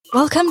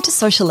Welcome to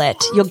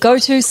Socialette, your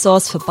go-to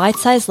source for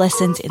bite-sized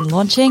lessons in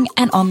launching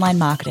and online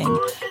marketing.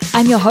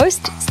 I'm your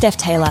host, Steph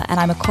Taylor, and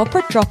I'm a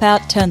corporate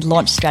dropout turned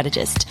launch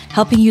strategist,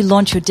 helping you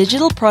launch your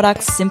digital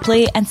products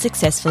simply and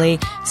successfully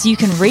so you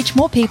can reach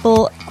more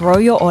people, grow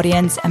your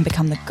audience, and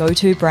become the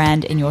go-to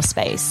brand in your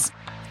space.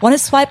 Want to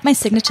swipe my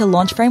signature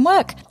launch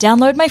framework?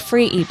 Download my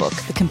free ebook,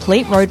 The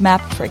Complete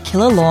Roadmap for a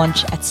Killer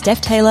Launch at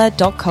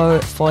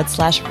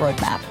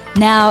stephtaylor.co/roadmap.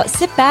 Now,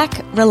 sit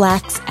back,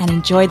 relax, and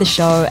enjoy the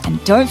show.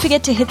 And don't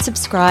forget to hit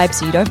subscribe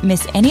so you don't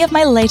miss any of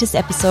my latest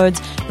episodes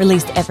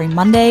released every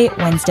Monday,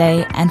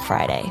 Wednesday, and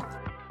Friday.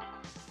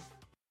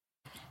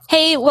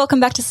 Hey, welcome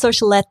back to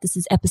Socialette. This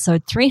is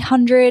episode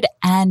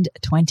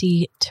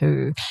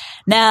 322.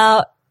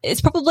 Now,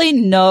 it's probably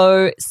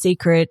no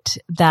secret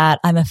that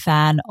I'm a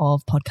fan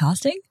of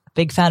podcasting.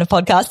 Big fan of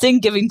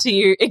podcasting, given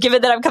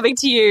that I'm coming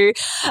to you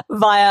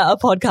via a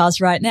podcast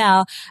right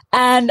now.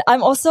 And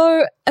I'm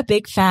also a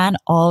big fan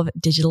of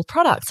digital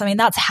products. I mean,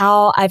 that's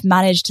how I've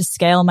managed to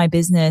scale my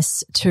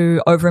business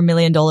to over $1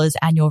 million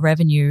annual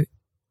revenue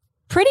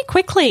pretty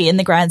quickly in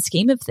the grand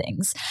scheme of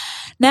things.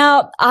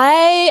 Now,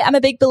 I am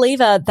a big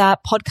believer that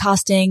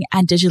podcasting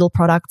and digital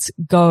products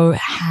go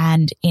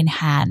hand in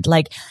hand.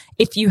 Like,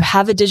 if you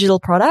have a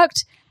digital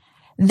product,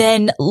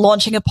 then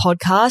launching a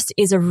podcast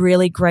is a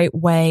really great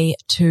way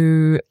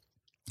to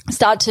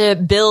start to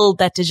build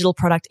that digital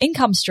product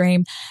income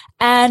stream,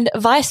 and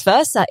vice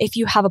versa. If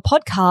you have a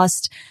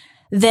podcast,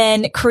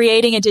 then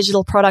creating a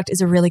digital product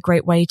is a really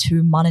great way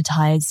to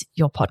monetize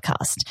your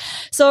podcast.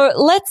 So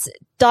let's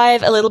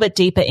dive a little bit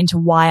deeper into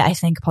why I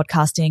think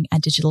podcasting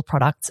and digital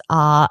products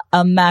are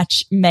a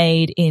match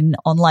made in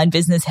online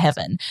business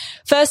heaven.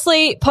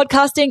 Firstly,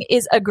 podcasting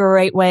is a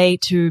great way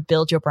to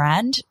build your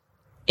brand.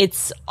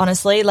 It's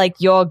honestly like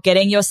you're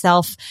getting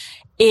yourself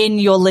in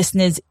your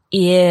listeners'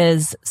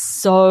 ears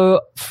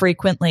so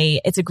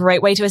frequently. It's a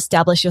great way to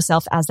establish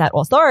yourself as that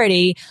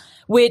authority,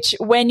 which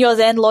when you're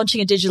then launching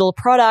a digital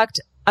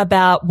product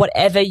about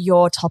whatever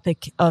your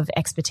topic of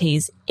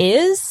expertise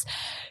is,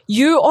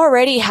 you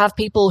already have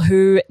people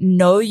who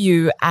know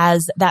you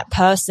as that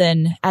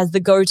person, as the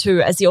go-to,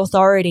 as the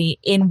authority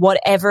in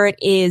whatever it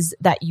is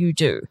that you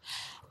do.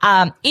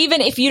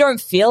 Even if you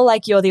don't feel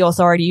like you're the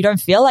authority, you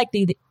don't feel like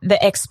the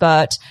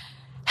expert,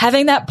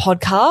 having that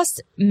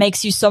podcast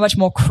makes you so much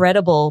more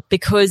credible,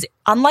 because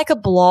unlike a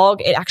blog,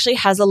 it actually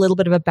has a little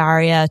bit of a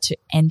barrier to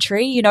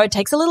entry. You know, it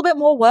takes a little bit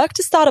more work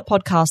to start a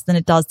podcast than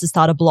it does to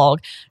start a blog.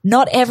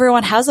 Not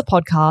everyone has a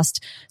podcast,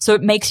 so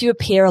it makes you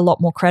appear a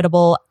lot more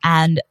credible,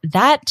 and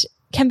that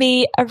can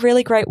be a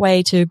really great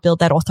way to build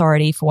that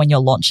authority for when you're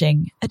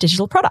launching a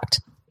digital product.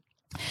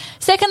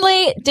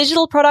 Secondly,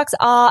 digital products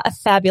are a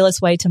fabulous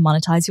way to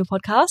monetize your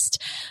podcast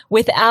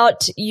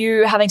without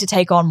you having to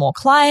take on more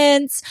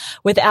clients,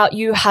 without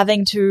you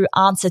having to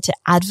answer to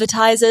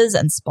advertisers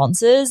and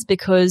sponsors,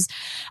 because,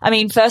 I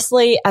mean,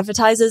 firstly,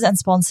 advertisers and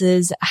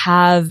sponsors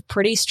have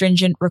pretty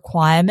stringent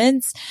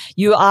requirements.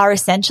 You are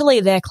essentially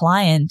their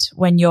client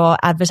when you're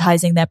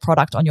advertising their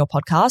product on your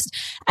podcast,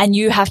 and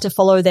you have to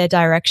follow their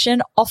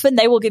direction. Often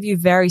they will give you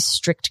very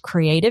strict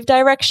creative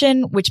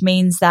direction, which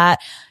means that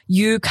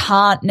you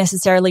can't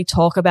necessarily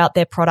talk about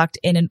their product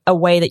in a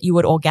way that you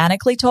would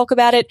organically talk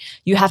about it.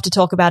 You have to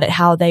talk about it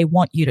how they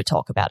want you to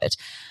talk about it.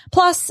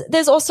 Plus,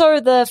 there's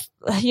also the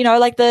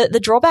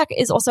drawback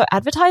is also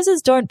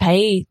advertisers don't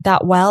pay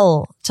that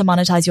well to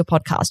monetize your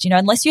podcast. You know,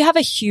 unless you have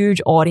a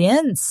huge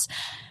audience,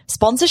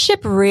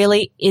 sponsorship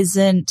really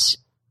isn't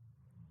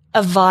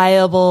a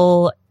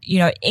viable,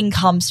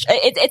 income.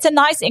 It's a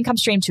nice income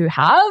stream to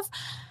have.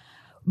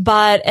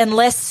 But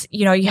unless,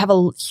 you have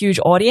a huge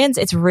audience,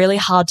 it's really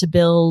hard to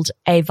build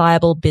a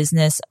viable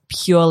business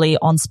purely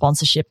on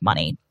sponsorship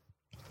money.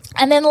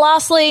 And then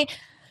lastly,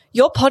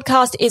 your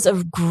podcast is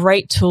a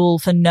great tool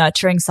for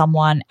nurturing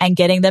someone and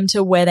getting them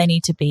to where they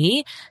need to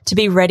be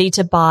ready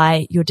to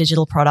buy your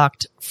digital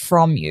product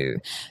from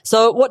you.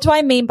 So what do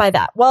I mean by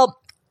that? Well,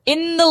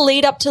 in the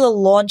lead up to the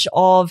launch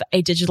of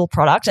a digital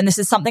product, and this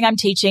is something I'm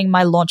teaching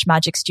my Launch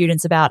Magic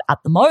students about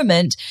at the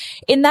moment,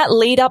 in that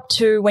lead up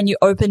to when you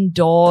open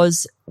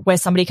doors where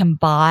somebody can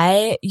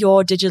buy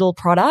your digital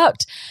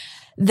product,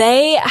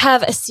 they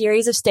have a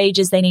series of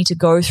stages they need to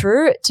go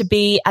through to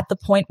be at the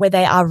point where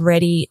they are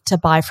ready to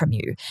buy from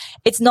you.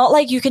 It's not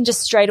like you can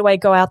just straight away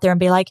go out there and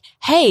be like,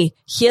 hey,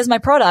 here's my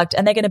product.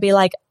 And they're going to be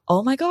like,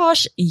 oh my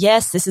gosh,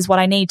 yes, this is what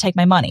I need. Take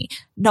my money.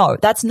 No,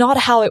 that's not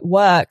how it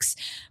works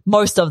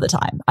most of the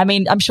time. I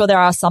mean, I'm sure there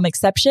are some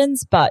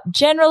exceptions, but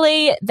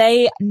generally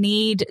there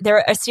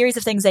are a series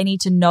of things they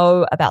need to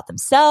know about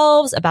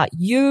themselves, about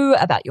you,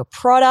 about your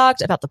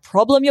product, about the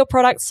problem your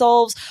product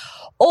solves,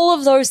 all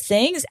of those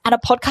things. And a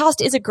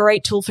podcast is a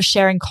great tool for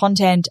sharing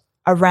content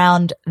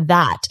around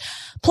that.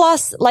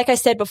 Plus, like I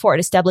said before, it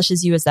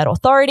establishes you as that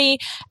authority.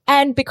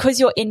 And because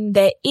you're in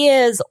their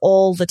ears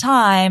all the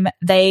time,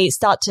 they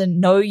start to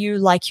know you,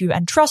 like you,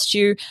 and trust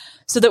you,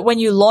 so that when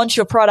you launch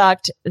your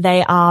product,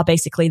 they are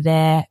basically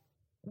there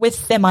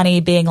with their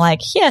money being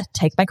like, here,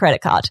 take my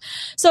credit card.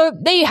 So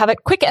there you have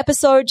it. Quick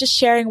episode just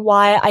sharing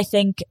why I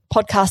think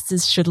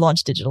podcasters should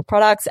launch digital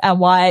products and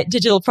why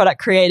digital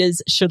product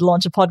creators should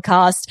launch a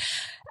podcast.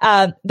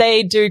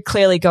 They do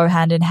clearly go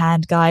hand in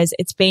hand, guys.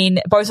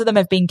 Both of them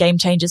have been game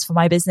changers for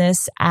my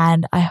business,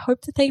 and I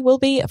hope that they will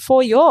be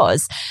for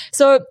yours.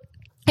 So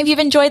if you've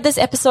enjoyed this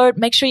episode,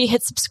 make sure you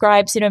hit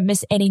subscribe so you don't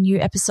miss any new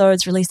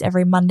episodes released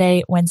every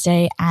Monday,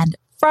 Wednesday, and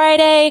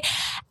Friday.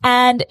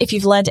 And if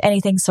you've learned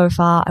anything so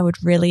far, I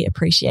would really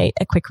appreciate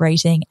a quick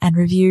rating and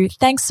review.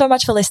 Thanks so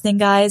much for listening,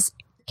 guys.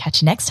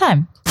 Catch you next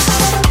time.